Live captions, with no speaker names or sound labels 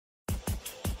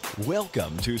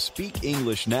Welcome to Speak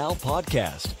English Now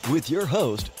podcast with your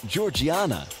host,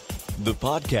 Georgiana, the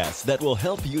podcast that will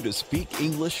help you to speak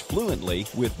English fluently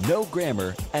with no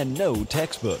grammar and no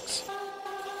textbooks.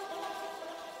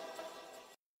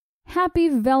 Happy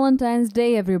Valentine's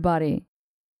Day, everybody!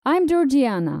 I'm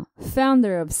Georgiana,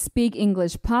 founder of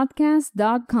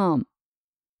SpeakEnglishPodcast.com.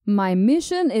 My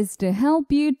mission is to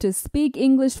help you to speak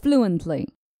English fluently.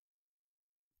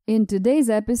 In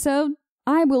today's episode,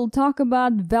 I will talk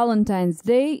about Valentine's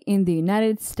Day in the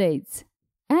United States,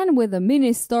 and with a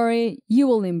mini story, you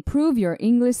will improve your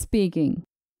English speaking.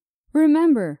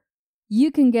 Remember, you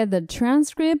can get the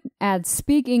transcript at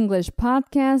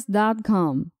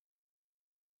SpeakEnglishPodcast.com.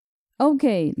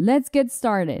 Okay, let's get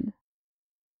started.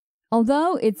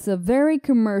 Although it's a very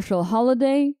commercial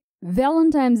holiday,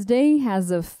 Valentine's Day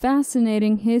has a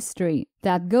fascinating history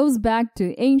that goes back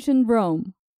to ancient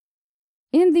Rome.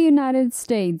 In the United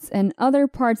States and other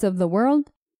parts of the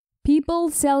world, people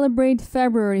celebrate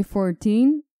February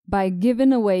 14 by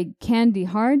giving away candy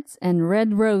hearts and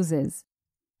red roses.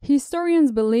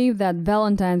 Historians believe that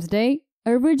Valentine's Day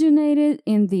originated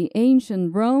in the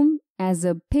ancient Rome as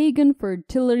a pagan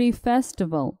fertility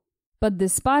festival, but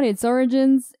despite its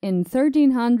origins in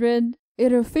 1300,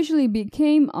 it officially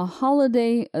became a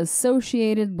holiday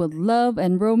associated with love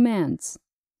and romance.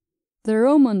 The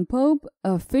Roman Pope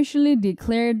officially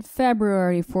declared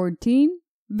February 14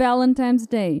 Valentine's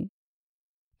Day.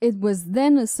 It was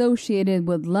then associated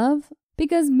with love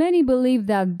because many believe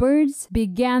that birds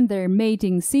began their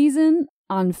mating season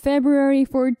on February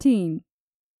 14.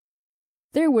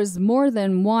 There was more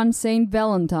than one Saint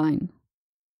Valentine.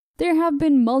 There have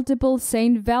been multiple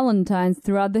Saint Valentines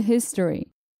throughout the history,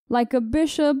 like a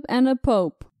bishop and a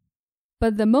pope.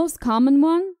 But the most common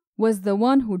one was the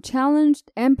one who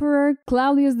challenged Emperor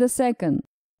Claudius II.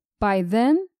 By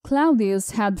then,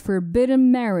 Claudius had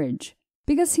forbidden marriage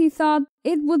because he thought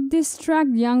it would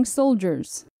distract young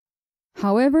soldiers.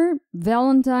 However,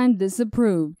 Valentine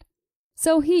disapproved,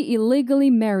 so he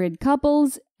illegally married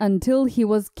couples until he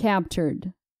was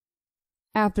captured.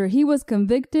 After he was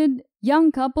convicted,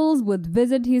 young couples would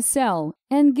visit his cell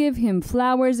and give him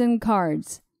flowers and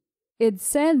cards. It's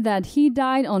said that he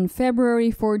died on February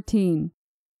 14.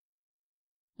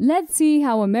 Let's see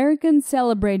how Americans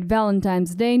celebrate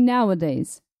Valentine's Day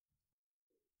nowadays.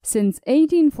 Since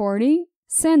 1840,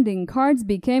 sending cards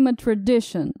became a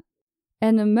tradition,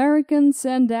 and Americans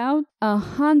send out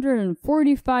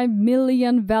 145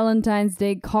 million Valentine's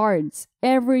Day cards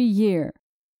every year.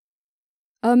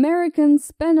 Americans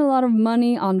spend a lot of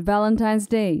money on Valentine's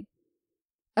Day.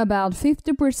 About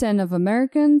 50% of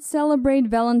Americans celebrate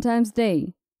Valentine's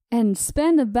Day and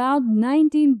spend about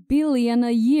 $19 billion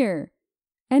a year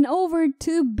and over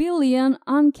 $2 billion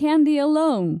on candy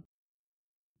alone.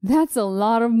 That's a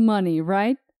lot of money,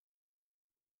 right?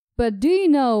 But do you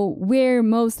know where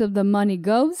most of the money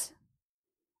goes?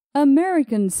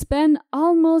 Americans spend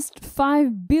almost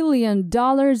 $5 billion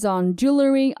on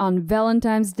jewelry on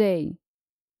Valentine's Day.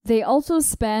 They also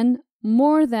spend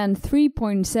more than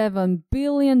 $3.7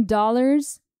 billion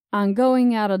on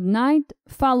going out at night,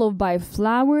 followed by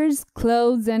flowers,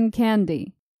 clothes, and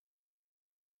candy.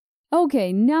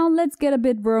 Okay, now let's get a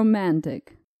bit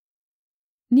romantic.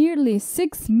 Nearly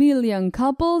 6 million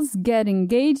couples get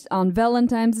engaged on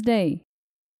Valentine's Day.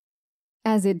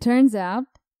 As it turns out,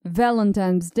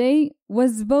 Valentine's Day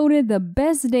was voted the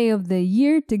best day of the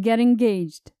year to get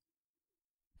engaged.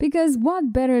 Because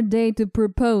what better day to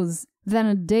propose than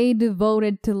a day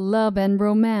devoted to love and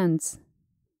romance?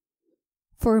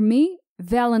 For me,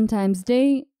 Valentine's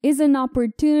Day is an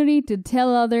opportunity to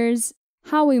tell others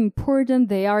how important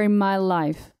they are in my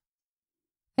life.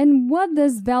 And what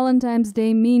does Valentine's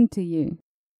Day mean to you?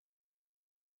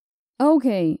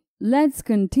 Okay, let's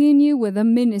continue with a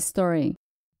mini story.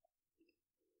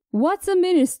 What's a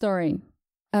mini story?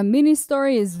 A mini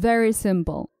story is very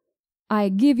simple. I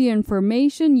give you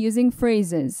information using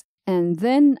phrases, and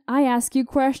then I ask you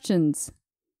questions.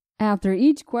 After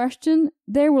each question,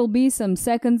 there will be some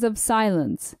seconds of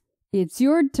silence. It's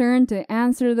your turn to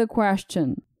answer the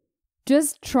question.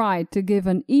 Just try to give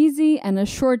an easy and a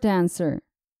short answer.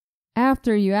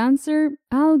 After you answer,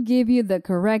 I'll give you the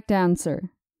correct answer.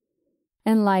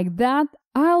 And like that,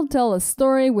 I'll tell a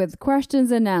story with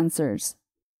questions and answers.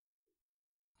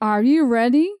 Are you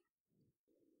ready?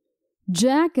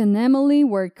 Jack and Emily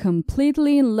were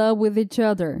completely in love with each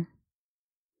other.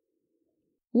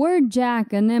 Were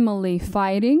Jack and Emily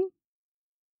fighting?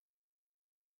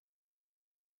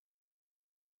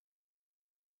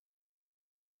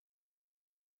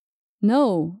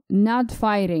 No, not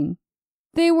fighting.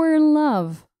 They were in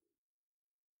love.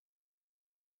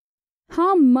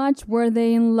 How much were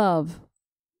they in love?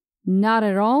 Not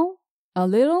at all? A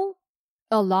little?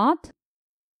 A lot?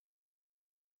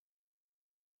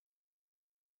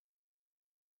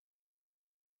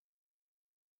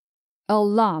 A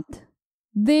lot.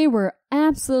 They were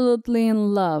absolutely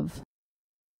in love.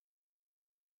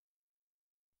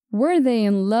 Were they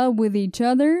in love with each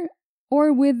other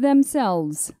or with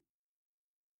themselves?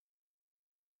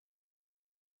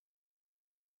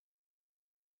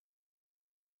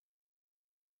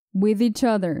 With each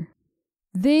other.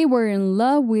 They were in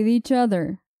love with each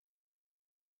other.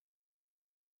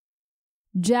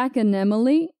 Jack and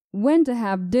Emily went to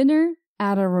have dinner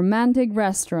at a romantic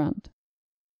restaurant.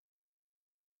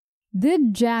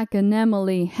 Did Jack and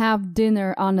Emily have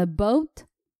dinner on a boat?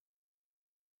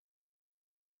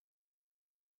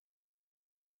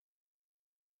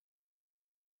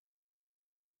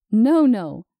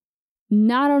 No,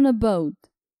 not on a boat.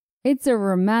 It's a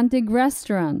romantic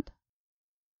restaurant.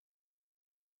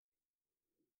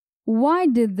 Why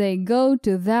did they go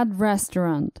to that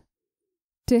restaurant?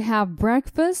 To have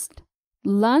breakfast,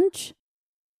 lunch,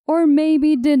 or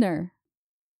maybe dinner?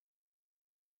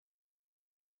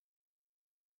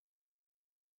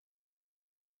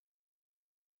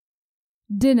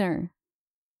 Dinner.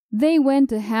 They went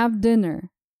to have dinner.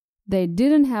 They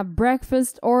didn't have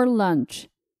breakfast or lunch.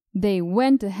 They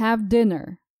went to have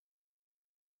dinner.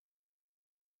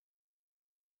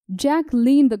 Jack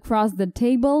leaned across the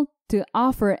table to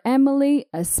offer Emily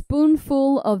a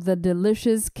spoonful of the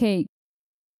delicious cake.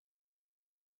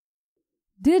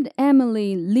 Did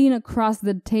Emily lean across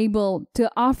the table to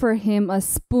offer him a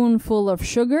spoonful of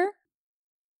sugar?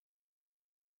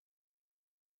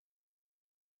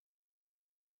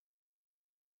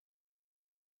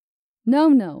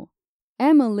 No.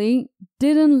 Emily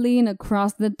didn't lean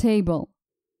across the table.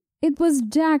 It was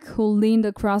Jack who leaned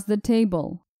across the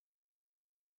table.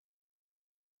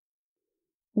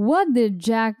 What did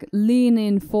Jack lean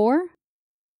in for?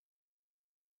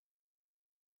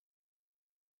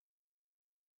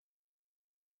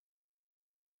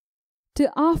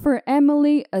 To offer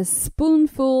Emily a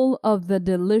spoonful of the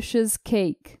delicious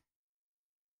cake.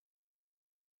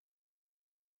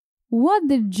 What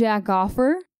did Jack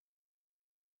offer?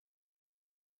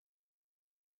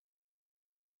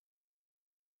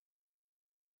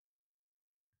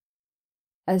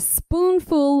 A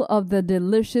spoonful of the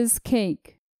delicious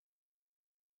cake.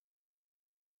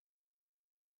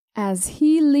 As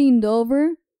he leaned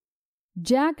over,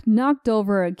 Jack knocked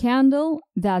over a candle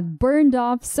that burned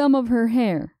off some of her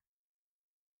hair.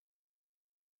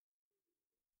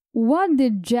 What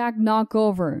did Jack knock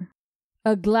over?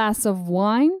 A glass of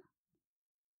wine?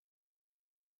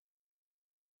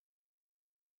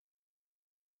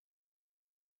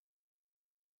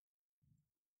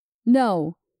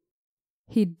 No,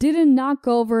 he didn't knock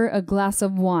over a glass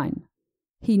of wine.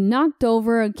 He knocked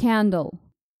over a candle.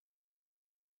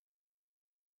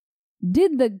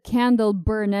 Did the candle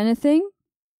burn anything?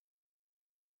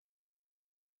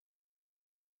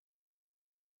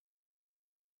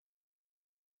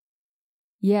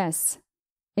 Yes,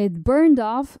 it burned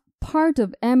off part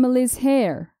of Emily's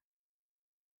hair.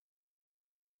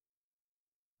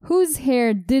 Whose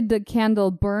hair did the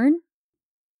candle burn?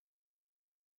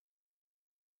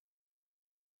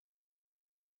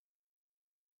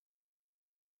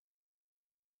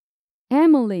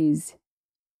 Emily's.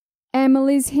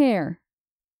 Emily's hair.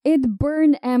 It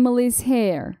burned Emily's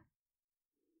hair.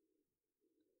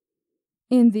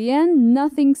 In the end,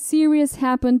 nothing serious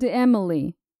happened to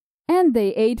Emily, and they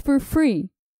ate for free.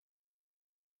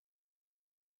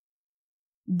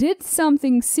 Did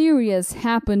something serious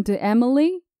happen to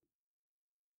Emily?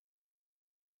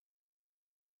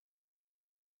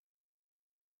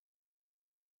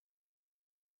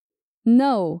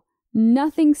 No,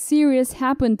 nothing serious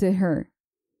happened to her.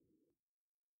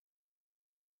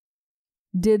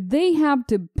 Did they have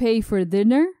to pay for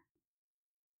dinner?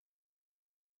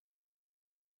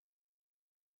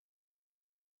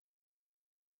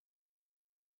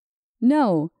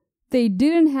 No, they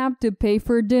didn't have to pay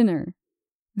for dinner.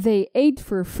 They ate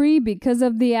for free because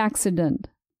of the accident.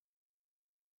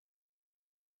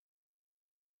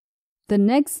 The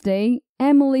next day,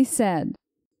 Emily said,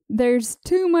 "There's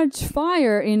too much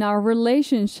fire in our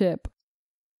relationship."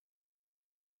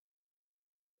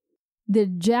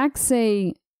 Did Jack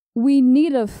say, "We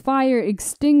need a fire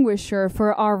extinguisher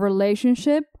for our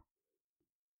relationship"?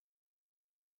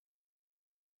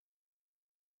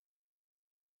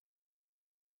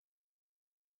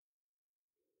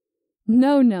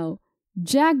 No,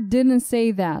 Jack didn't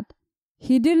say that.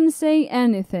 He didn't say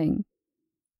anything.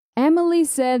 Emily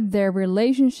said their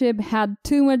relationship had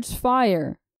too much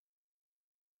fire.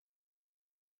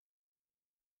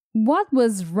 What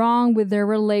was wrong with their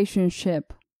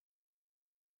relationship?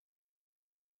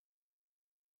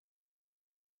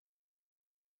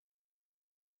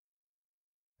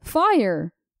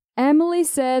 Fire. Emily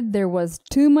said there was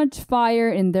too much fire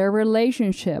in their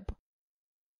relationship.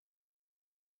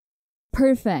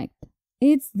 Perfect.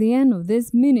 It's the end of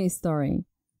this mini story.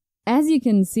 As you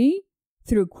can see,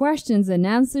 through questions and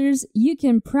answers, you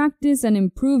can practice and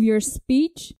improve your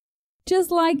speech,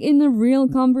 just like in a real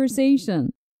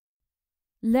conversation.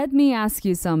 Let me ask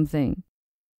you something.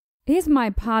 Is my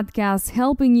podcast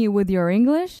helping you with your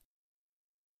English?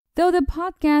 Though the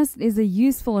podcast is a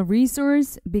useful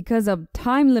resource, because of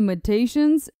time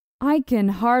limitations, I can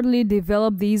hardly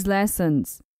develop these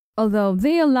lessons, although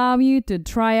they allow you to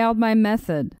try out my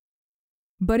method.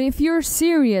 But if you're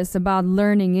serious about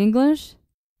learning English,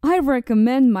 I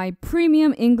recommend my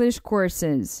premium English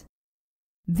courses.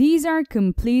 These are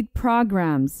complete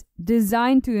programs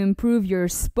designed to improve your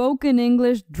spoken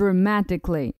English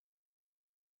dramatically.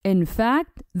 In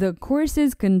fact, the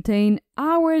courses contain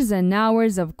hours and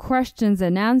hours of questions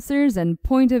and answers and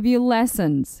point of view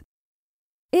lessons.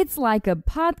 It's like a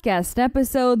podcast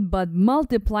episode but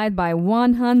multiplied by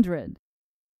 100.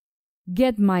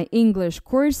 Get my English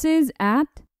courses at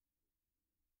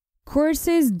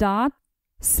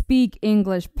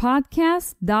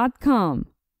courses.speakenglishpodcast.com.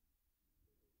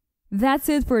 That's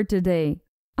it for today.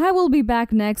 I will be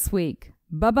back next week.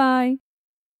 Bye-bye.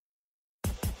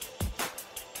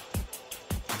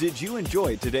 Did you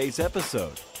enjoy today's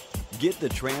episode? Get the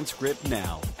transcript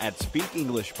now at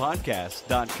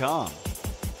speakenglishpodcast.com.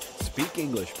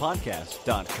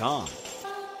 speakenglishpodcast.com.